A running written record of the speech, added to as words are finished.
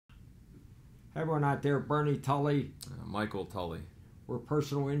Hey everyone out there, Bernie Tully. Michael Tully. We're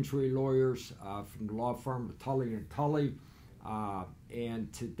personal injury lawyers from the law firm Tully and Tully.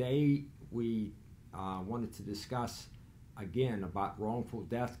 And today we wanted to discuss again about wrongful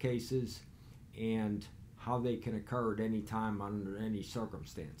death cases and how they can occur at any time under any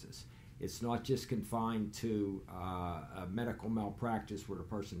circumstances. It's not just confined to a medical malpractice where the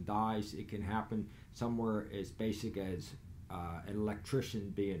person dies. It can happen somewhere as basic as an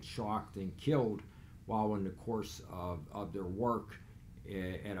electrician being shocked and killed while in the course of their work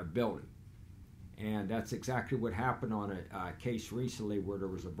at a building. And that's exactly what happened on a case recently where there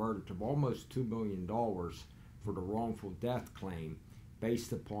was a verdict of almost $2 million for the wrongful death claim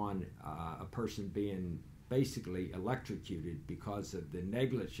based upon a person being basically electrocuted because of the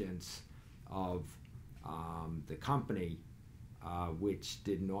negligence of the company, which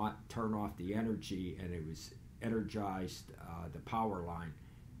did not turn off the energy, and it was energized the power line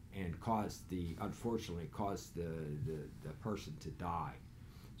and unfortunately caused the person to die.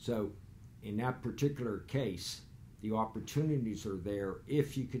 So in that particular case, the opportunities are there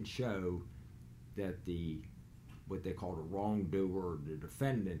if you can show that what they call the wrongdoer, the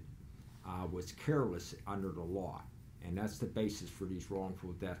defendant, was careless under the law. And that's the basis for these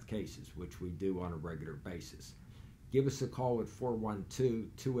wrongful death cases, which we do on a regular basis. Give us a call at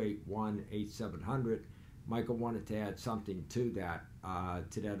 412-281-8700. Michael wanted to add something to that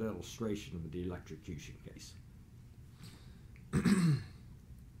illustration of the electrocution case.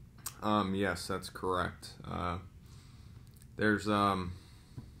 Yes, that's correct. There's a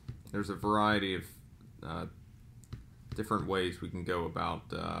variety of different ways we can go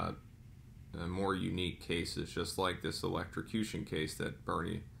about more unique cases, just like this electrocution case that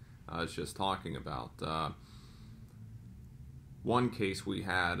Bernie is just talking about. One case we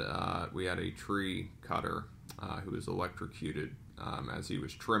had a tree cutter who was electrocuted as he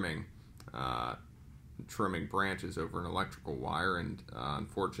was trimming branches over an electrical wire, and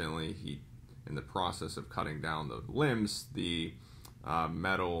unfortunately, in the process of cutting down the limbs, the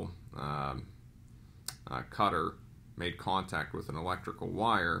metal cutter made contact with an electrical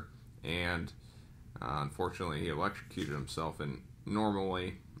wire, and unfortunately, he electrocuted himself. And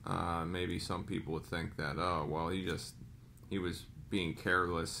normally, maybe some people would think that, oh, well, he was being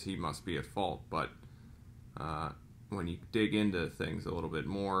careless, he must be at fault. But when you dig into things a little bit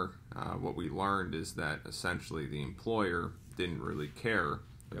more, what we learned is that essentially the employer didn't really care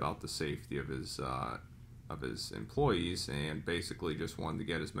about the safety of his employees, and basically just wanted to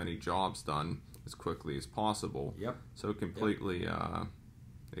get as many jobs done as quickly as possible. So completely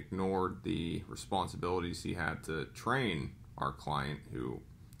ignored the responsibilities he had to train our client, who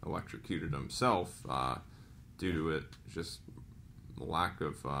electrocuted himself due to it just lack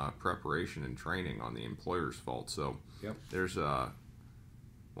of preparation and training on the employer's fault. So there's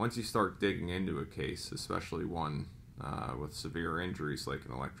once you start digging into a case, especially one with severe injuries like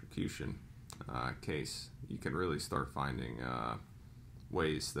an electrocution case, you can really start finding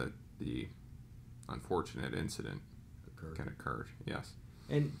ways that the unfortunate incident can occur. Yes.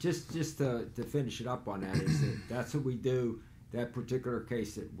 And just to finish it up on that, is that's what we do. That particular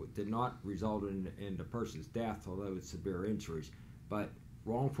case that did not result in the person's death, although it's severe injuries, but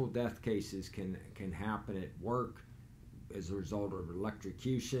wrongful death cases can happen at work as a result of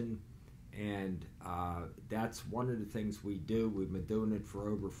electrocution, and that's one of the things we do. We've been doing it for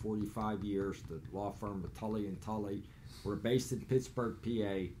over 45 years. The law firm of Tully and Tully. We're based in Pittsburgh,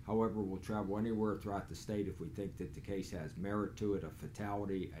 PA. However, we'll travel anywhere throughout the state if we think that the case has merit to it, a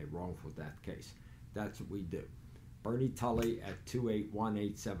fatality, a wrongful death case. That's what we do. Bernie Tully at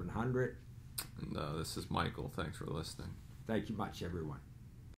 281-8700. And this is Michael. Thanks for listening. Thank you much, everyone.